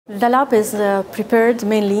The lab is prepared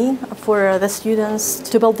mainly for the students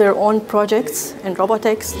to build their own projects in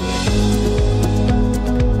robotics.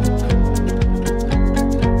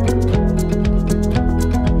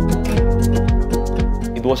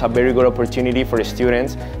 It was a very good opportunity for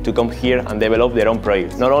students to come here and develop their own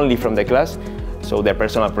projects, not only from the class, so their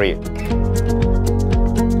personal project.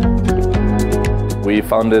 We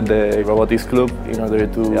founded the Robotics Club in order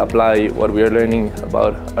to apply what we are learning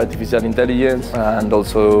about artificial intelligence and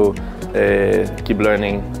also keep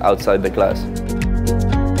learning outside the class.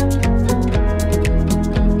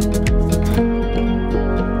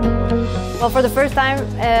 Well, for the first time,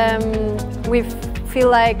 we feel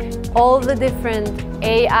like all the different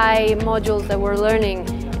AI modules that we're learning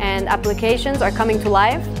and applications are coming to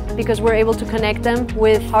life because we're able to connect them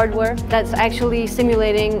with hardware that's actually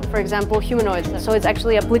simulating, for example, humanoids. So it's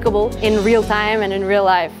actually applicable in real time and in real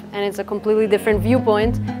life. And it's a completely different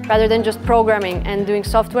viewpoint. Rather than just programming and doing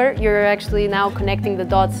software, you're actually now connecting the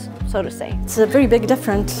dots, so to say. It's a very big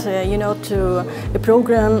difference, to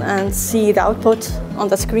program and see the output on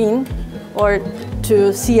the screen, or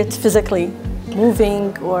to see it physically,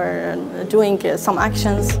 moving or doing some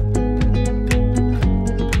actions.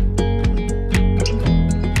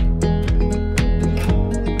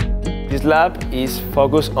 This lab is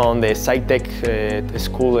focused on the sci-tech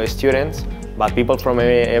school students, but people from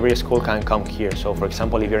every school can come here. So for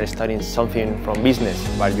example, if you're studying something from business,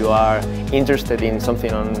 but you are interested in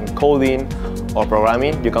something on coding or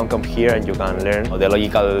programming, you can come here and you can learn the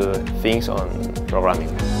logical things on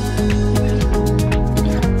programming.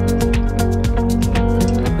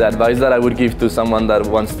 The advice that I would give to someone that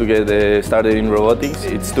wants to get started in robotics,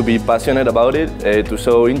 it's to be passionate about it, to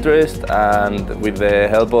show interest, and with the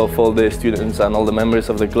help of all the students and all the members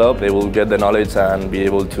of the club, they will get the knowledge and be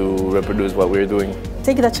able to reproduce what we're doing.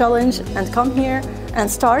 Take the challenge and come here and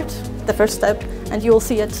start the first step, and you will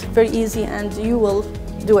see it very easy and you will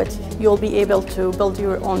do it. You will be able to build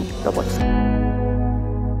your own robots.